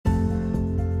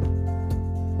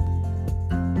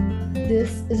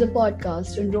This is a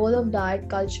podcast on role of diet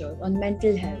culture on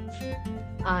mental health.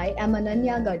 I am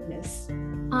Ananya Gadnis.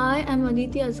 I am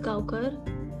Aditi Asgaonkar.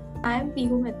 I am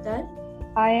Pihu Mittal.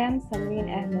 I am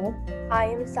Samreen Ahmed. I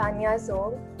am Sania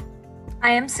Zong.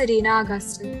 I am Serena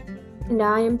Augustine. And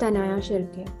I am Tanaya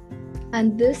Shirke.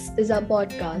 And this is our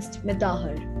podcast,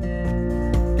 Mitahar.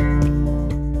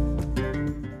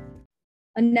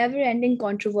 A never-ending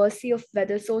controversy of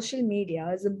whether social media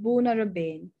is a boon or a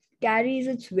bane carries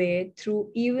its way through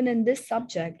even in this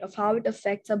subject of how it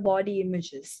affects our body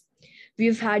images.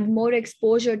 We've had more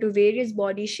exposure to various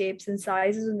body shapes and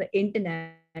sizes on the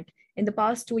internet in the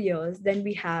past 2 years than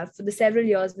we have for the several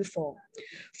years before.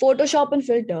 Photoshop and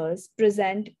filters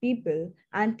present people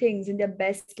and things in their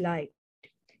best light.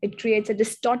 It creates a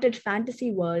distorted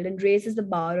fantasy world and raises the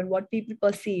bar on what people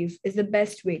perceive is the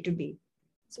best way to be.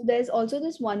 So there's also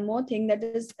this one more thing that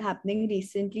is happening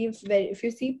recently. If you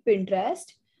see Pinterest,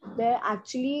 they're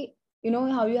actually, you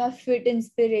know how you have fit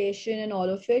inspiration and all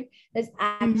of it. There's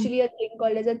actually a thing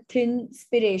called as a thin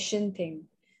inspiration thing.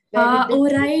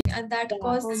 Right. And that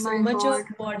caused so much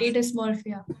of body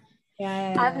dysmorphia.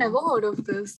 Yeah. I've never heard of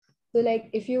this. So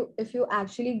like if you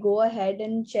actually go ahead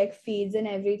and check feeds and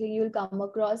everything, you'll come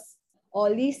across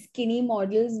all these skinny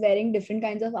models wearing different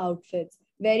kinds of outfits.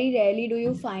 Very rarely do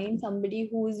you find somebody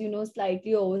who's,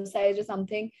 slightly oversized or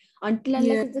something. Unless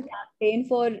it's a campaign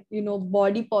for,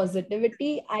 body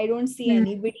positivity, I don't see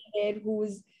anybody there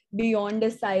who's beyond a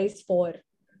size 4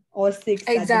 or 6.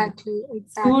 Exactly.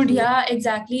 Dude, yeah,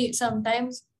 exactly.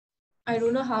 Sometimes, I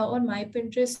don't know how on my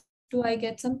Pinterest do I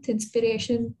get some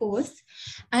inspiration posts,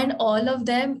 and all of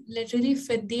them literally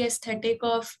fit the aesthetic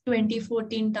of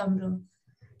 2014 Tumblr.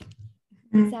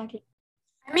 Exactly.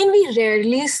 I mean, we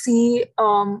rarely see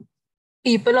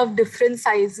people of different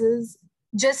sizes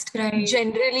just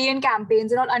generally in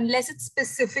campaigns and all, unless it's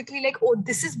specifically like, oh,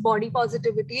 this is body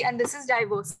positivity and this is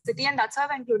diversity, and that's how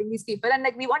we're including these people. And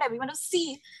like, we want everyone to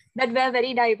see that we're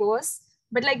very diverse,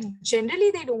 but like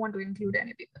generally they don't want to include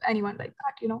anyone like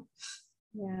that,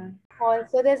 Yeah.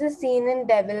 Also, there's a scene in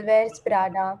Devil Wears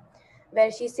Prada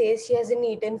where she says she hasn't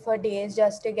eaten for days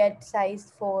just to get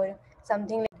size 4,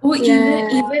 something like. Oh,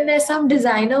 even there's some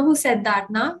designer who said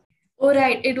that, na? Oh,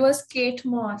 right. It was Kate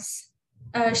Moss.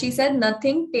 She said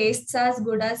nothing tastes as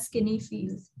good as skinny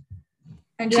feels.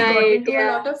 And she got into a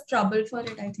lot of trouble for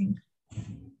it, I think.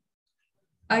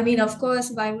 I mean, of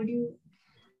course, why would you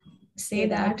say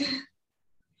that?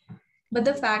 But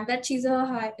the fact that she's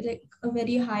a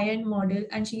very high-end model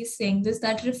and she's saying this,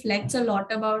 that reflects a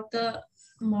lot about the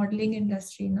modeling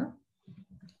industry, no?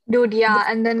 Dude, yeah.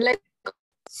 And then like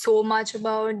so much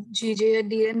about Gigi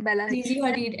Hadid and Bella Hadid. Gigi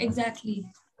Hadid, exactly.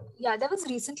 Yeah, there was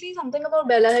recently something about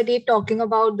Bella Hadid talking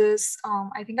about this.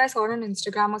 I think I saw it on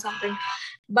Instagram or something.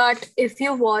 But if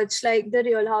you watch like the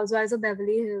Real Housewives of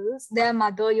Beverly Hills, their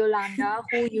mother Yolanda,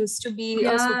 who used to be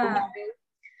a supermodel,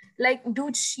 like,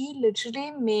 dude, she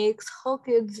literally makes her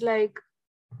kids like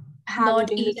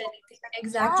not eat anything.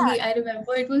 Exactly. I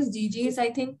remember it was Gigi's, I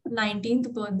think,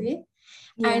 19th birthday,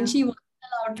 and she wasn't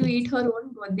allowed to eat her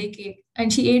own birthday cake,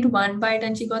 and she ate one bite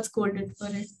and she got scolded for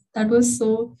it. That was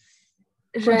so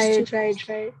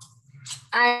right.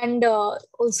 And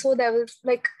also there was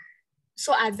like,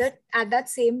 so at that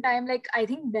same time, like I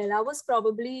think Bella was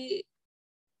probably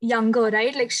younger,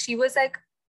 right? Like she was like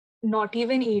not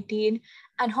even 18,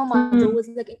 and her mother was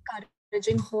like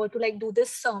encouraging her to like do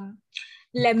this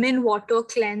lemon water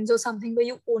cleanse or something where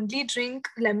you only drink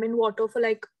lemon water for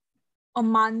like a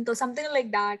month or something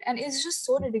like that. And it's just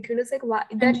so ridiculous. Like why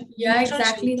that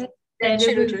exactly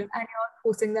children, and you're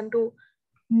forcing them to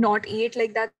not eat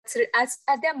like that as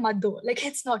their mother. Like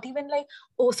it's not even like,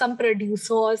 oh, some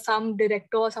producer or some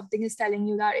director or something is telling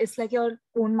you that. It's like your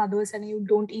own mother is telling you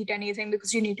don't eat anything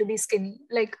because you need to be skinny.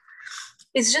 Like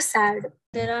it's just sad.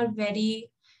 There are very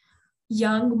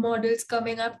young models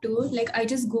coming up too. Like I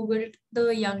just googled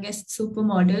the youngest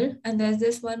supermodel, and there's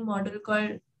this one model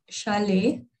called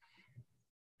Chalet,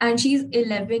 and she's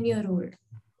 11-year-old.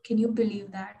 Can you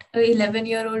believe that? A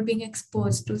 11-year-old being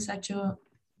exposed to such a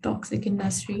toxic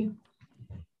industry.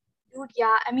 Dude,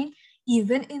 yeah. I mean,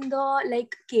 even in the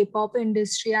like K-pop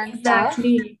industry and stuff,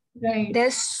 right,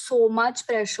 there's so much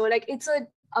pressure. Like it's an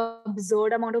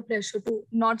absurd amount of pressure to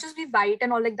not just be white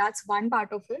and all, like that's one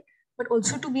part of it, but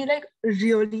also to be like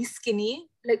really skinny,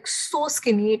 like so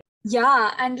skinny.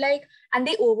 Yeah, and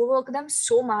they overwork them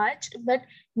so much. But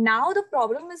now the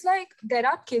problem is like there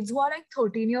are kids who are like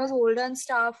 13 years old and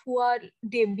stuff who are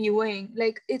debuting.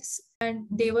 Like and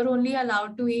they were only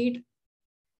allowed to eat,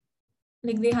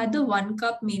 like they had the 1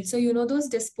 cup meal. So those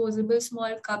disposable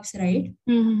small cups, right?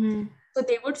 Mm-hmm. So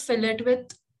they would fill it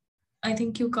with I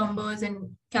think, cucumbers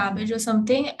and cabbage or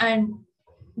something, and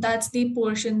that's the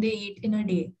portion they eat in a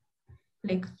day.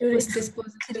 Like, It's उस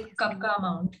disposable crazy. cup का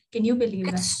amount. Can you believe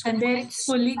that? It's so, And they're it's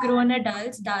fully grown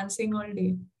adults dancing all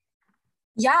day.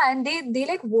 yeah, and they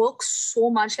like work so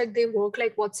much. Like they work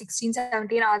like what 16,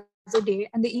 17 hours a day,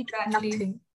 and they eat Exactly.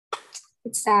 nothing.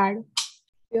 It's sad.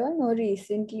 You all know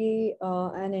recently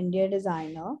an India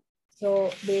designer.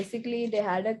 So basically, they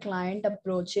had a client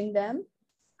approaching them,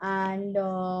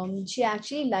 and she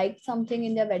actually liked something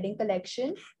in their wedding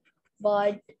collection,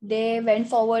 but they went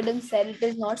forward and said it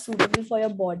is not suitable for your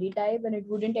body type and it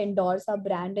wouldn't endorse our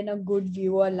brand in a good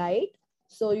view or light.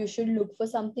 So you should look for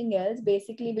something else,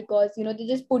 basically, because they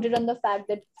just put it on the fact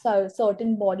that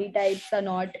certain body types are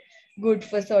not good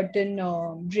for certain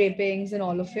drapings and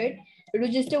all of it. It was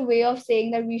just a way of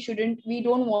saying that we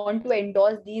don't want to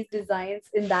endorse these designs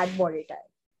in that body type.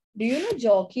 Do you know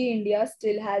Jockey India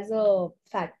still has a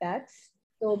fat tax?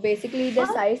 So basically, the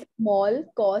size small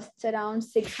costs around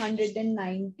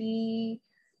 699,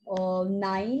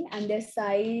 and their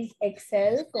size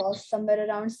XL costs somewhere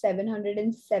around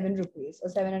 707 rupees or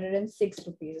 706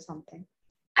 rupees or something.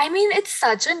 I mean, it's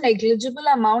such a negligible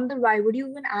amount that why would you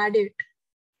even add it?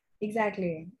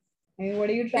 Exactly. I mean, what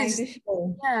are you trying to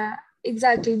show? Yeah,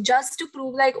 exactly. Just to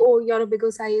prove like, oh, you're a bigger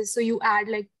size, so you add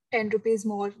like 10 rupees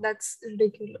more. That's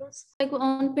ridiculous. Like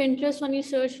on Pinterest, when you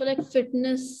search for like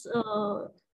fitness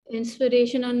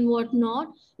inspiration and whatnot,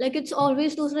 like it's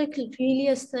always those like really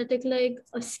aesthetic, like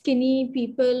skinny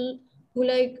people who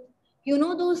like,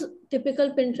 those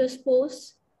typical Pinterest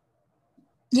posts.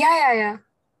 Yeah.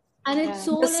 And it's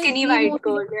so The like skinny white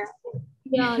girl, yeah.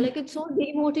 Yeah, like it's so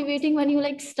demotivating when you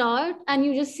like start and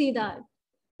you just see that.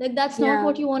 Like that's not Yeah.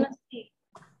 what you want to see.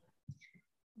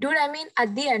 Dude, I mean,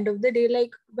 at the end of the day,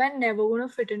 like we're never gonna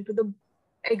fit into the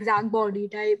exact body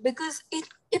type because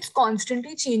it's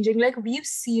constantly changing. Like we've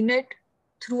seen it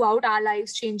throughout our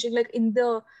lives changing. Like in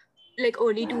the like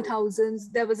early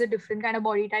 2000s, there was a different kind of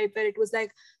body type where it was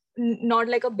like not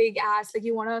like a big ass, like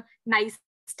you want a nice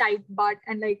tight butt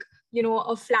and like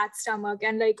a flat stomach,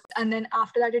 and then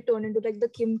after that it turned into like the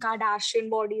Kim Kardashian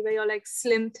body where you're like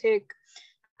slim, thick,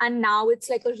 and now it's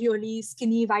like a really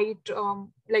skinny white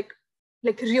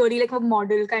like really like a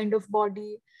model kind of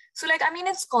body. So like, I mean,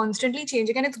 it's constantly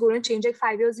changing and it's going to change. Like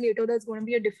 5 years later, there's going to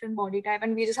be a different body type.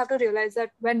 And we just have to realize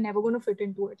that we're never going to fit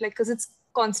into it, like, because it's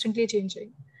constantly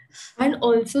changing. And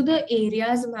also the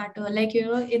areas matter. Like,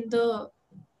 in the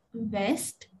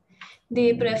West,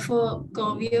 they prefer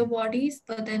curvier bodies.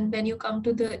 But then when you come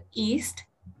to the East,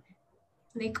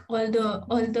 like all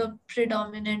the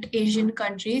predominant Asian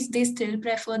countries, they still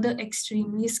prefer the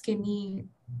extremely skinny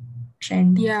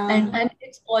trend. Yeah. And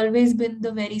it's always been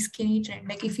the very skinny trend.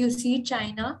 Like if you see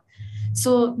China,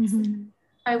 so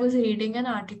I was reading an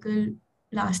article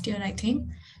last year, I think.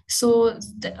 So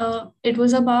it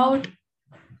was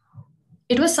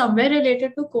somewhere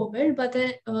related to COVID, but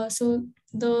then so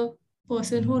the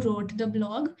person who wrote the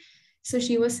blog, so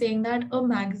she was saying that a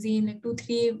magazine, like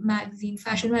 2-3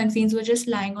 fashion magazines were just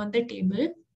lying on the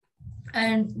table,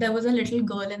 and there was a little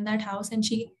girl in that house, and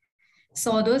she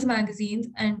saw those magazines,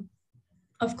 and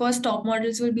of course top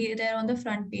models will be there on the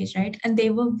front page, right? And they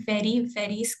were very,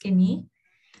 very skinny,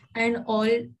 and all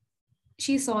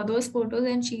she saw those photos,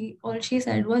 and all she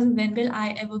said was, when will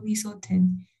I ever be so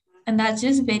thin? And that's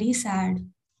just very sad.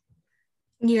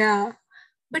 Yeah.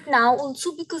 But now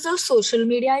also because of social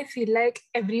media, I feel like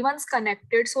everyone's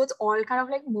connected. So it's all kind of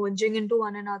like merging into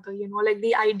one another, like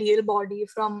the ideal body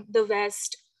from the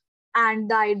West and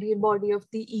the ideal body of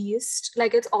the East.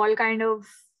 Like it's all kind of,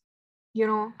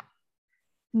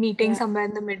 meeting somewhere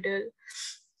in the middle.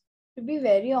 To be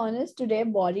very honest, today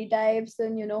body types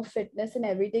and fitness and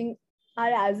everything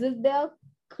are as if they're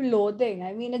clothing.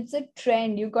 I mean, it's a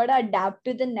trend. You gotta adapt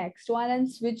to the next one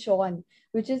and switch on,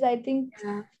 which is, I think,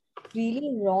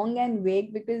 really wrong and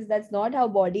vague, because that's not how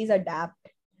bodies adapt.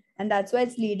 And that's why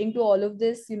it's leading to all of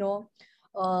this,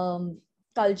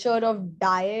 culture of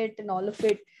diet and all of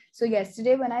it. So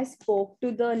yesterday when I spoke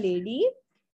to the lady,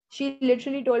 she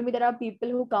literally told me there are people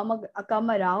who come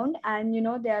around and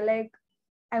they're like,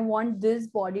 I want this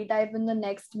body type in the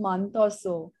next month or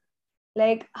so.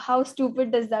 Like, how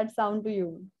stupid does that sound to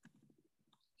you?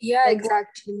 Yeah, like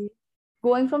exactly.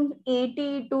 Going from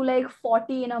 80 to like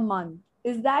 40 in a month.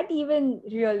 Is that even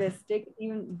realistic?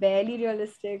 Even barely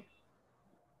realistic?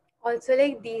 Also,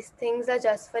 like these things are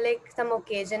just for like some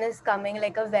occasion is coming,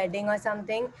 like a wedding or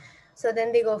something. So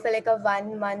then they go for like a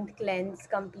 1 month cleanse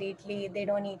completely. They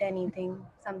don't eat anything,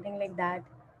 something like that.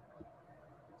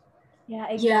 Yeah,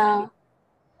 exactly.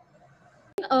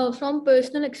 From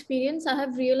personal experience, I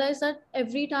have realized that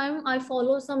every time I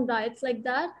follow some diets like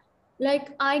that, like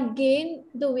I gain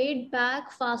the weight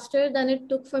back faster than it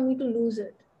took for me to lose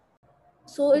it.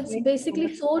 So it's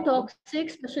basically so toxic,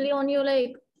 especially on your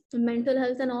like mental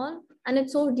health and all, and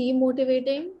it's so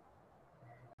demotivating.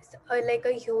 Like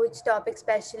a huge topic,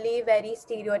 especially very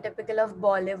stereotypical of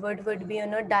Bollywood, would be,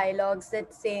 dialogues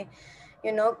that say,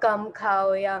 kam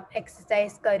khao ya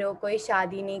exercise karo, koi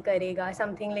shaadi nahi karega,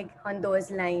 something like on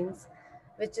those lines,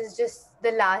 which is just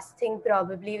the last thing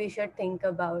probably we should think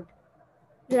about.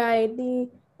 Right. The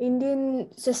Indian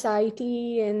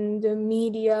society and the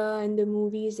media and the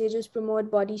movies, they just promote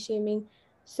body shaming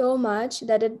so much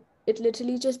that it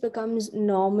literally just becomes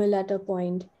normal at a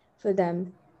point for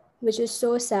them, which is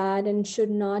so sad and should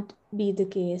not be the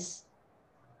case.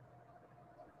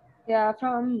 Yeah,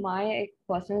 from my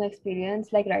personal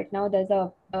experience, like right now there's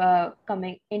a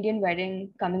coming Indian wedding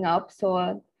coming up.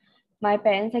 So my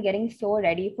parents are getting so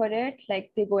ready for it.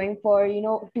 Like they're going for,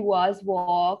 2 hours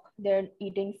walk, they're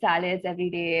eating salads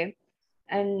every day.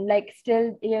 And like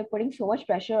still they're putting so much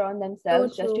pressure on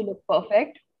themselves just to true. look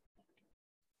perfect.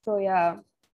 So yeah.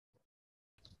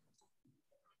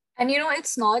 And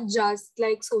it's not just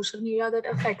like social media that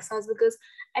affects us, because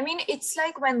I mean, it's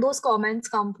like when those comments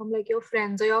come from like your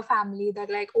friends or your family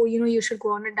that like, oh, you should go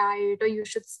on a diet, or you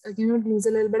should, lose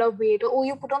a little bit of weight, or oh,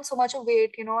 you put on so much of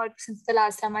weight, since the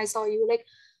last time I saw you. Like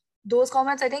those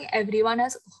comments, I think everyone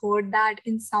has heard that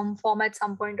in some form at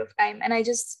some point of time. And I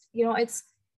just, it's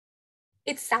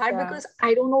sad because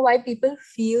I don't know why people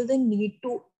feel the need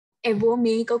to ever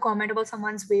make a comment about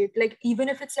someone's weight. Like even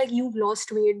if it's like you've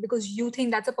lost weight because you think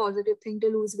that's a positive thing to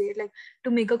lose weight, like to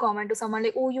make a comment to someone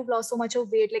like, oh, you've lost so much of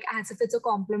weight, like as if it's a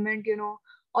compliment,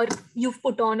 or you've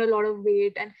put on a lot of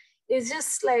weight. And it's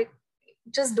just like,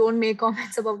 just don't make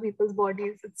comments about people's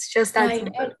bodies. It's just that Right.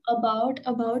 simple. And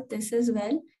about this as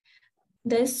well,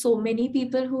 there's so many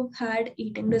people who've had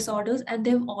eating disorders, and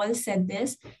they've all said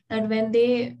this, that when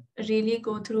they really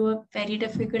go through a very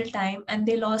difficult time and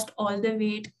they lost all the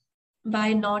weight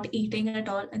by not eating at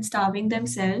all and starving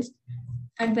themselves,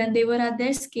 and when they were at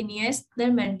their skinniest,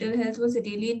 their mental health was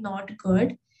really not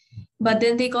good, but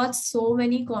then they got so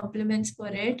many compliments for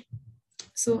it.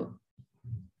 So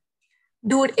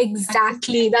Dude,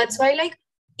 exactly. That's why, like,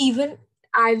 even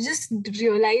I've just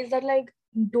realized that, like,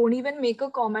 don't even make a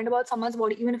comment about someone's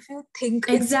body, even if you think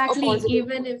exactly, it's a positive.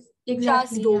 even if Just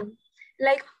exactly, don't.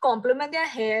 Like, compliment their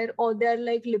hair or their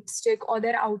like lipstick or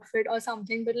their outfit or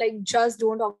something, but like, just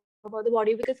don't talk about the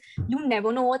body, because you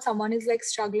never know what someone is like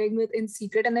struggling with in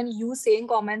secret. And then you saying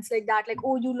comments like that, like,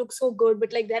 oh, you look so good,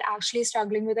 but like they're actually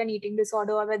struggling with an eating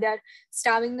disorder, or where they're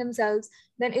starving themselves,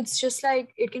 then it's just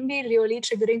like, it can be really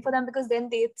triggering for them, because then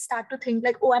they start to think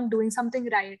like, oh, I'm doing something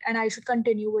right and I should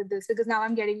continue with this because now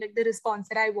I'm getting like the response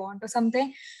that I want or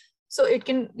something. So it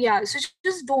can, so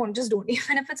just don't,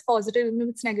 even if it's positive, even if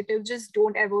it's negative, just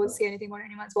don't ever say anything on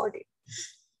anyone's body.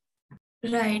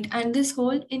 right. And this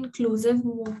whole inclusive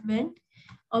movement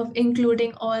of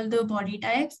including all the body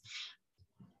types,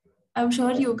 I'm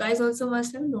sure you guys also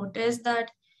must have noticed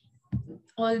that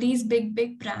all these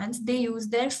big brands, they use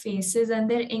their faces and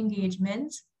their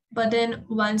engagements, but then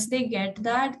once they get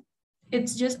that,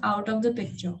 it's just out of the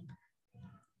picture.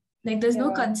 Like there's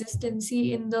no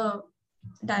consistency in the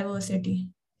diversity.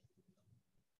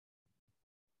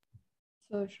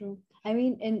 So true. I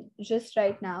mean, in just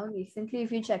right now, recently,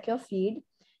 if you check your feed,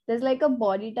 there's like a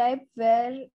body type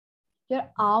where your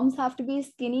arms have to be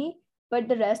skinny, but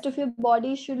the rest of your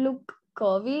body should look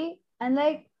curvy. And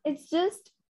like, it's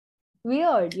just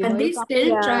weird. And they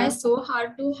still try Yeah. so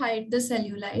hard to hide the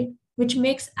cellulite, which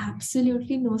makes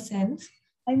absolutely no sense.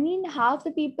 I mean, half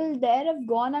the people there have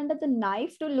gone under the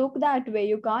knife to look that way.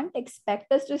 You can't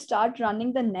expect us to start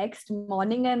running the next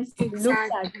morning and look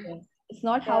that way. It's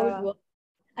not how it works.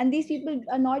 And these people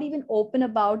are not even open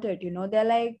about it. They're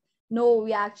like, no,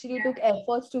 we actually took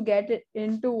efforts to get it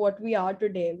into what we are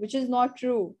today, which is not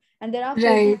true. And there are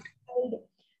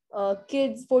 14-year-old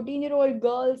kids, 14-year-old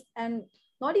girls, and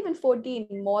not even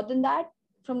 14, more than that,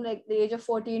 from like the age of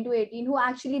 14 to 18, who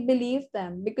actually believe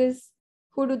them, because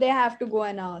who do they have to go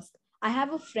and ask? I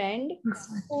have a friend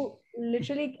who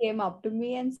literally came up to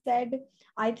me and said,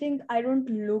 I think I don't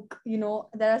look,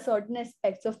 there are certain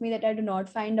aspects of me that I do not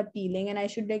find appealing and I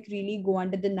should like really go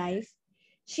under the knife.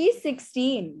 She's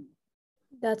 16.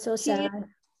 That's so She is sad.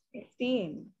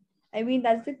 16. I mean,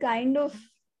 that's the kind of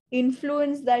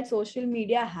influence that social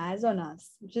media has on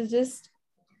us, which is just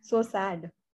so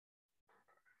sad.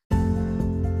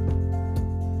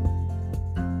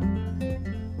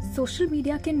 Social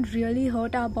media can really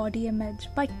hurt our body image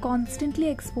by constantly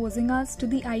exposing us to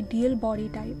the ideal body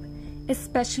type,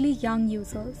 especially young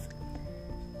users.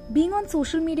 Being on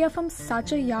social media from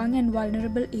such a young and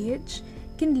vulnerable age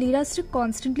can lead us to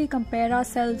constantly compare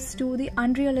ourselves to the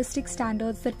unrealistic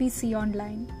standards that we see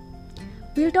online.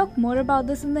 We'll talk more about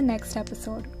this in the next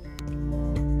episode.